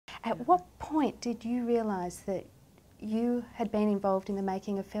At what point did you realise that you had been involved in the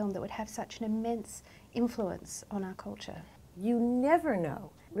making of film that would have such an immense influence on our culture? You never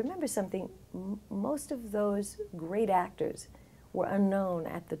know. Remember something, most of those great actors were unknown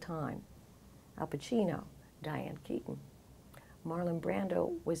at the time. Al Pacino, Diane Keaton. Marlon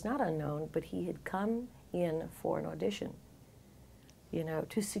Brando was not unknown, but he had come in for an audition, you know,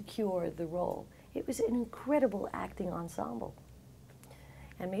 to secure the role. It was an incredible acting ensemble.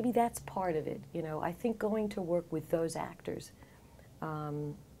 And maybe that's part of it, you know. I think going to work with those actors,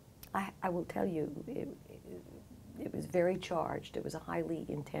 I will tell you, it was very charged. It was a highly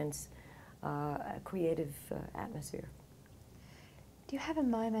intense, creative atmosphere. Do you have a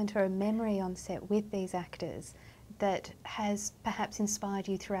moment or a memory on set with these actors that has perhaps inspired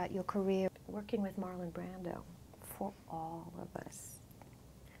you throughout your career? Working with Marlon Brando, for all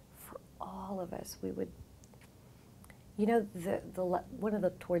of us, we would, you know, one of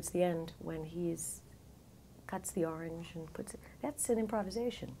the, towards the end, when he's cuts the orange and puts it, that's an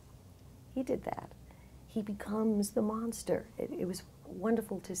improvisation. He did that. He becomes the monster. It was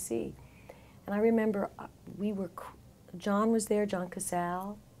wonderful to see. And I remember John was there, John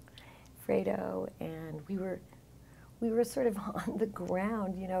Casal, Fredo, and we were sort of on the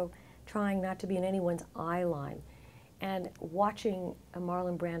ground, you know, trying not to be in anyone's eye line. And watching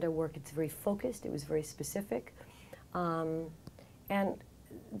Marlon Brando work, it's very focused, it was very specific. And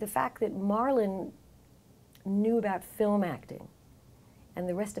the fact that Marlon knew about film acting, and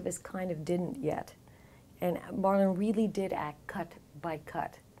the rest of us kind of didn't yet. And Marlon really did act cut by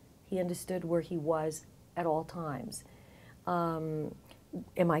cut. He understood where he was at all times. Am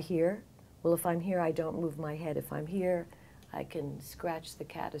I here? Well, if I'm here, I don't move my head. If I'm here, I can scratch the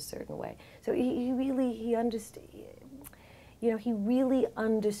cat a certain way. So he understood, you know, he really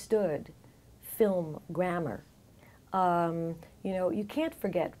understood film grammar. You know, you can't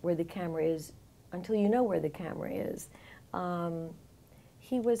forget where the camera is until you know where the camera is.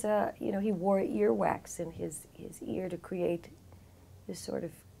 He was you know, he wore earwax in his ear to create this sort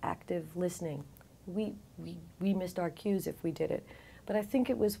of active listening. We missed our cues if we did it. But I think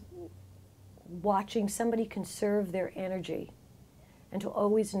it was watching somebody conserve their energy and to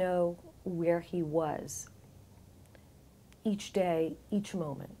always know where he was each day, each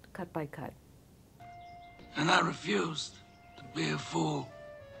moment, cut by cut. And I refused to be a fool,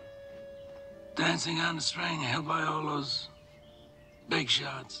 dancing on the string held by all those big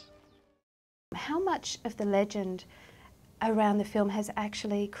shots. How much of the legend around the film has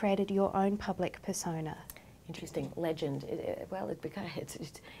actually created your own public persona? Interesting. Legend. Well,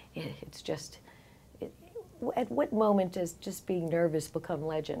 it's just, at what moment does just being nervous become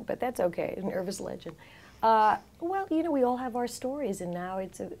legend? But that's okay, a nervous legend. Well, you know, we all have our stories, and now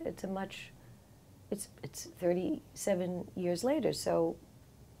it's 37 years later, so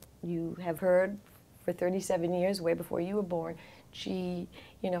you have heard for 37 years, way before you were born, gee,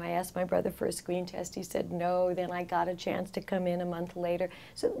 you know, I asked my brother for a screen test, he said no, then I got a chance to come in a month later.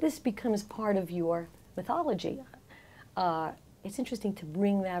 So this becomes part of your mythology. It's interesting to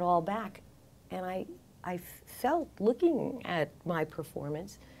bring that all back, and I felt, looking at my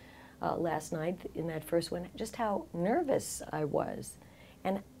performance last night in that first one, just how nervous I was.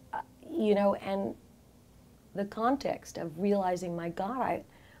 And, you know, and the context of realizing, my God,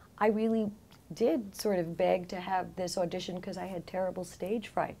 I really did sort of beg to have this audition because I had terrible stage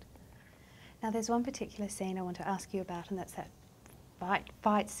fright. Now there's one particular scene I want to ask you about, and that's that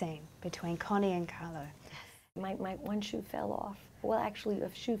fight scene between Connie and Carlo. My one shoe fell off. Well, actually,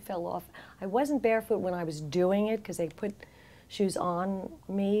 a shoe fell off. I wasn't barefoot when I was doing it because they put shoes on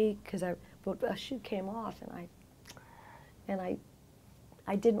me, but a shoe came off, and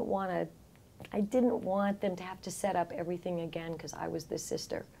I didn't want them to have to set up everything again because I was the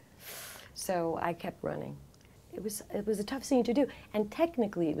sister. So I kept running. It was a tough scene to do, and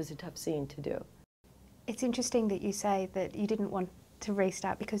technically it was a tough scene to do. It's interesting that you say that you didn't want to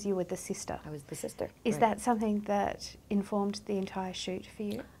restart because you were the sister. I was the sister. Is right. that something that informed the entire shoot for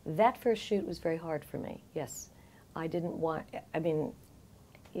you? That first shoot was very hard for me, yes. I didn't want, I mean,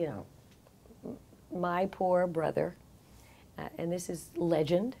 you know, my poor brother, and this is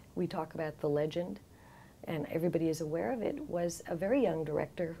legend, we talk about the legend, and everybody is aware of it, was a very young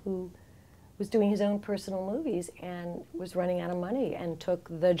director who was doing his own personal movies and was running out of money and took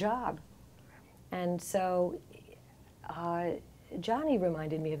the job. And so Johnny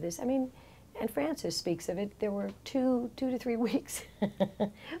reminded me of this. I mean, and Francis speaks of it. There were two to 3 weeks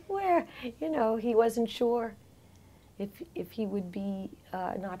where, you know, he wasn't sure if he would be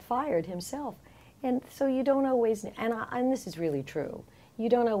not fired himself. And so you don't always, and this is really true, you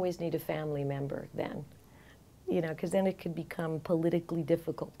don't always need a family member then. you know, because then it could become politically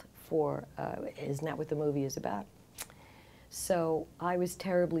difficult for, isn't that what the movie is about? So I was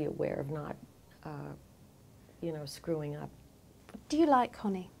terribly aware of not, you know, screwing up. Do you like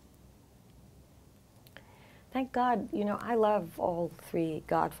Connie? Thank God, you know, I love all three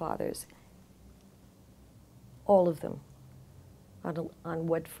Godfathers, all of them, on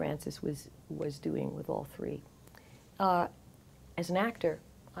what Francis was doing with all three. As an actor,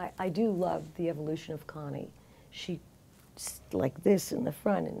 I do love the evolution of Connie. She, like this in the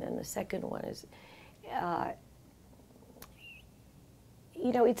front, and then the second one is,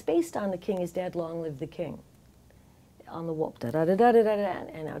 you know, it's based on The King is Dead, Long Live the King, on the wall, da-da-da-da-da-da,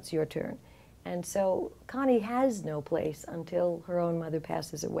 and now it's your turn. And so Connie has no place until her own mother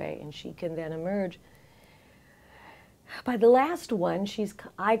passes away, and she can then emerge. By the last one,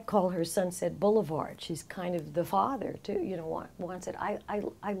 I call her Sunset Boulevard. She's kind of the father, too, you know, wants it. I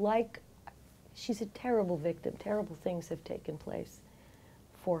like, she's a terrible victim. Terrible things have taken place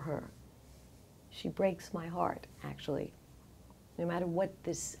for her. She breaks my heart, actually. No matter what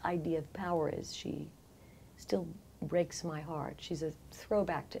this idea of power is, she still breaks my heart. She's a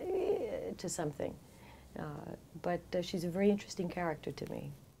throwback to something. But she's a very interesting character to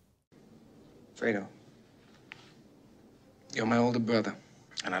me. Fredo, you're my older brother,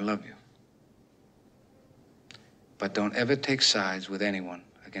 and I love you. But don't ever take sides with anyone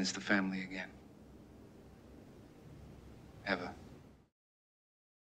against the family again. Ever.